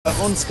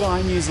on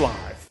Sky News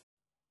Live.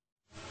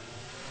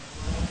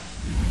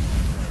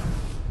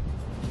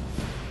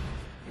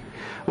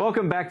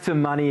 Welcome back to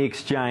Money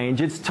Exchange.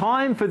 It's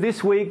time for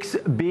this week's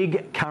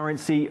big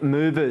currency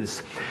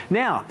movers.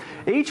 Now,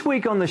 each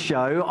week on the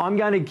show, I'm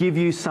going to give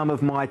you some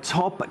of my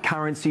top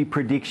currency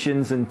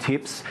predictions and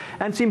tips.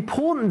 And it's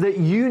important that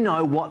you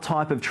know what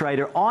type of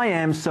trader I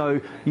am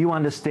so you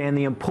understand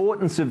the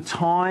importance of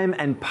time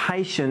and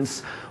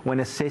patience when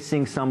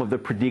assessing some of the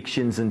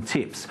predictions and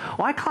tips.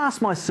 I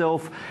class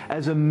myself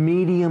as a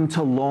medium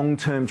to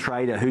long-term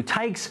trader who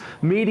takes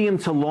medium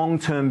to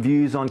long-term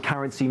views on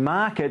currency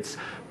markets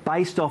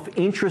based off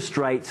interest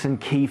rates and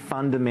key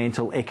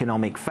fundamental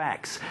economic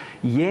facts.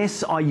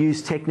 Yes, I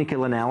use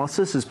technical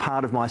analysis as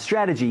part of my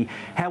strategy.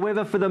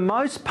 However, for the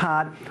most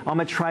part, I'm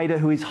a trader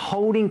who is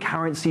holding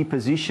currency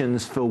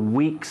positions for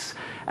weeks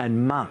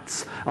and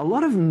months. A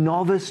lot of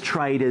novice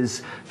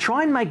traders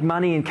try and make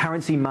money in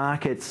currency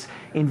markets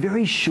in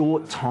very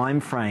short time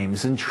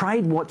frames and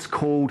trade what's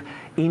called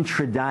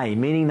intraday,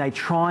 meaning they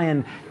try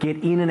and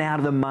get in and out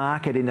of the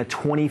market in a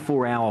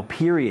 24-hour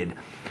period.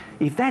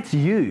 If that's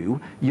you,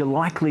 you're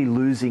likely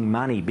losing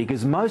money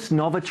because most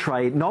novice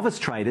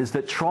traders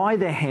that try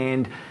their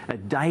hand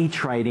at day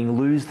trading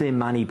lose their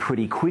money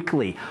pretty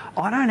quickly.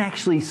 I don't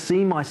actually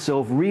see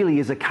myself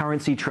really as a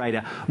currency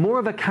trader, more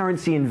of a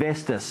currency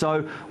investor.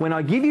 So when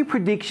I give you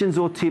predictions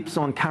or tips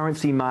on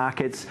currency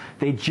markets,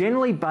 they're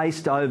generally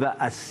based over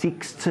a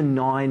 6 to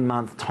 9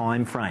 month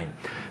time frame.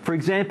 For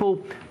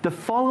example, the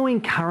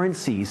following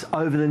currencies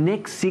over the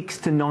next 6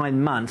 to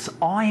 9 months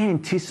I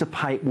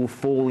anticipate will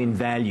fall in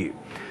value: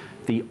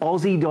 the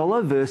Aussie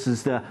dollar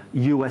versus the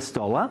US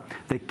dollar,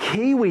 the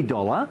Kiwi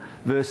dollar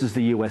versus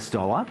the US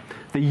dollar,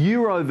 the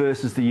euro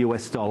versus the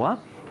US dollar,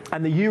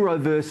 and the euro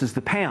versus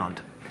the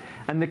pound.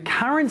 And the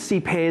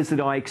currency pairs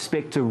that I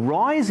expect to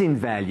rise in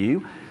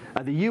value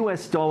are the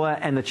US dollar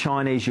and the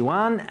Chinese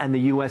yuan, and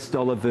the US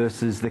dollar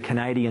versus the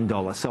Canadian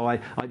dollar. So I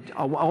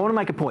want to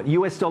make a point.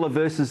 US dollar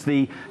versus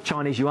the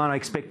Chinese yuan I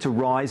expect to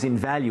rise in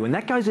value, and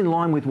that goes in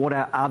line with what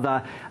our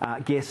other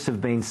guests have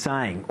been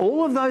saying.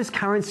 All of those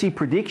currency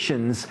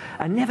predictions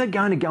are never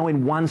going to go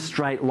in one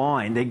straight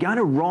line. They're going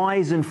to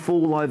rise and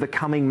fall over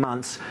coming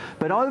months,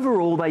 but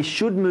overall they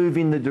should move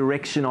in the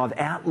direction I've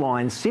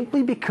outlined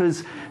simply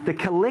because the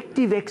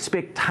collective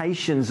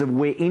expectations of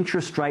where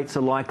interest rates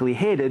are likely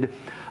headed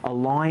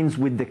aligns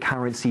with the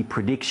currency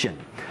prediction.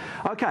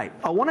 Okay,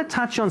 I want to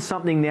touch on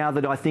something now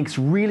that I think is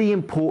really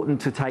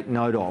important to take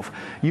note of.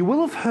 You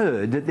will have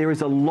heard that there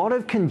is a lot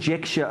of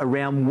conjecture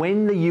around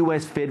when the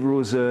US Federal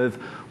Reserve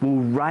will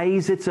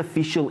raise its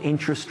official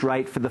interest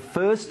rate for the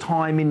first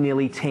time in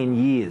nearly 10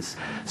 years.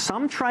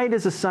 Some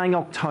traders are saying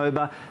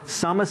October,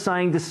 some are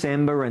saying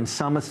December, and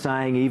some are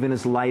saying even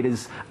as late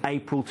as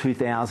April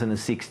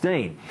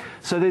 2016.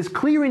 So there's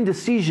clear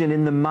indecision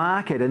in the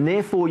market, and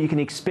therefore you can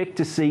expect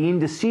to see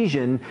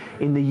indecision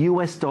in the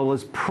US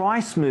dollar's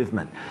price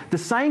movement. The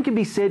same can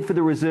be said for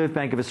the Reserve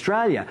Bank of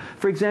Australia.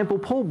 For example,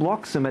 Paul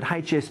Bloxham at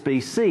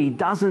HSBC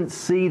doesn't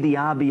see the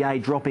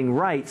RBA dropping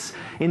rates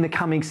in the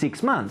coming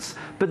 6 months,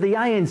 but the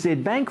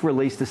ANZ Bank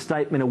released a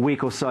statement a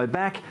week or so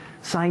back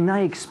saying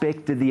they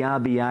expected the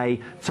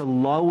RBA to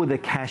lower the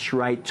cash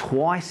rate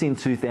twice in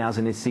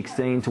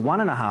 2016 to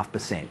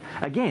 1.5%.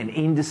 Again,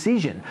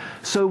 indecision.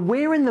 So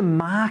where in the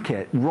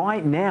market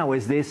right now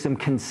is there some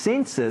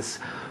consensus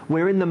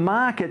where in the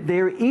market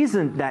there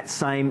isn't that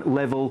same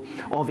level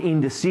of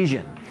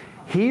indecision?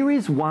 Here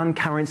is one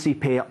currency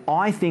pair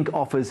I think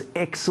offers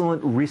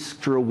excellent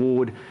risk to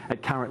reward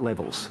at current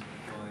levels: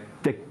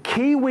 the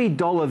Kiwi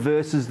dollar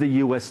versus the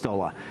US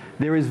dollar.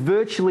 There is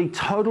virtually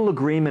total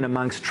agreement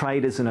amongst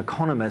traders and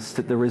economists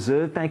that the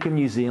Reserve Bank of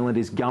New Zealand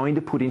is going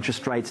to put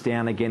interest rates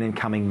down again in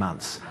coming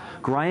months.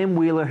 Graham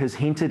Wheeler has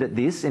hinted at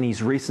this in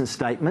his recent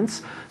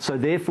statements, so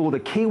therefore the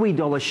Kiwi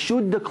dollar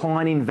should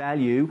decline in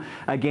value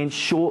against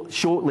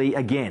shortly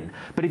again.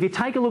 But if you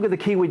take a look at the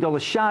Kiwi dollar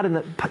chart in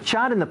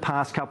the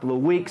past couple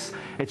of weeks,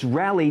 it's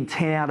rallied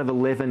 10 out of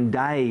 11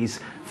 days,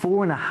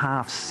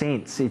 4.5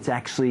 cents. It's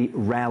actually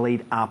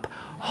rallied up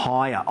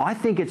higher. I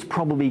think it's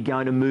probably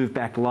going to move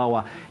back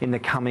lower in the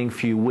coming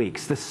few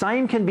weeks. The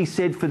same can be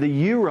said for the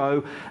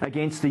euro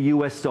against the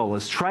US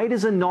dollars.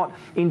 Traders are not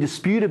in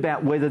dispute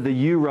about whether the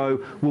euro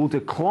will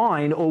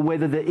decline or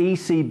whether the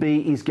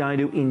ECB is going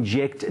to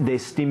inject their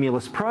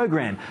stimulus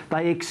program.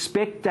 They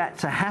expect that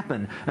to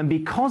happen, and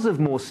because of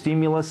more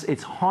stimulus,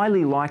 it's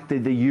highly likely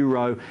the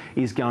euro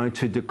is going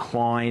to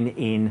decline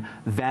in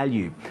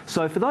value.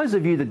 So for those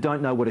of you that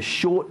don't know what a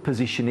short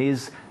position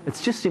is,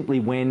 it's just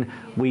simply when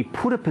we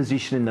put a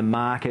position in the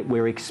market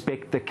where we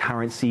expect the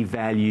currency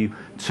value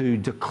to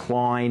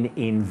decline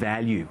in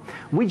value.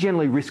 We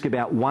generally risk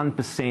about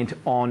 1%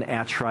 on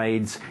our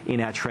trades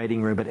in our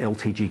trading room at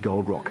LTG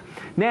Gold Rock.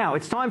 Now,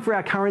 it's time for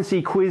our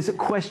currency quiz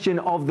question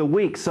of the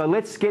week. So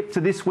let's get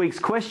to this week's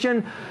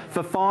question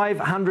for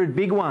 500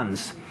 big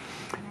ones.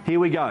 Here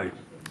we go.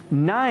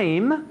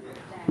 Name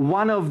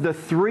one of the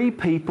 3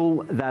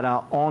 people that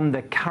are on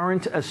the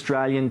current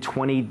Australian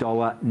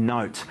 $20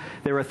 note.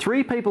 There are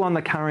 3 people on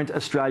the current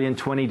Australian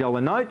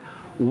 $20 note.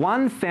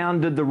 One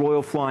founded the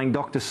Royal Flying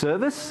Doctor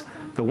Service.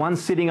 The one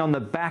sitting on the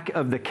back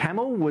of the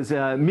camel was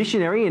a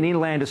missionary in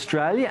inland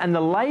Australia, and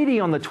the lady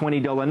on the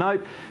 $20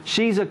 note,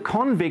 she's a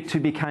convict who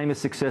became a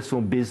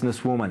successful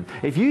businesswoman.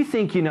 If you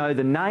think you know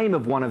the name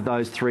of one of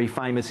those three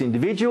famous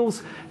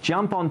individuals,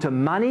 jump onto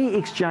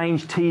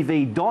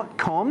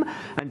moneyexchangetv.com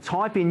and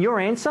type in your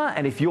answer,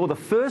 and if you're the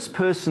first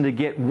person to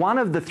get one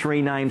of the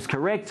three names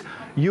correct,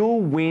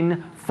 you'll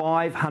win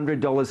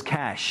 $500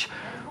 cash.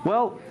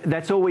 Well,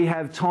 that's all we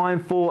have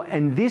time for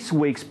in this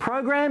week's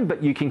program,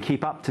 but you can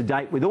keep up to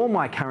date with all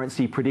my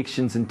currency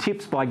predictions and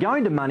tips by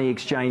going to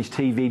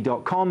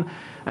moneyexchangetv.com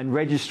and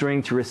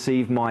registering to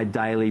receive my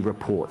daily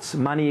reports.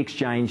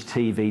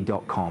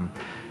 moneyexchangetv.com.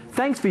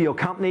 Thanks for your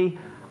company.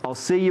 I'll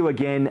see you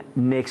again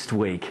next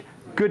week.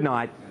 Good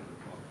night.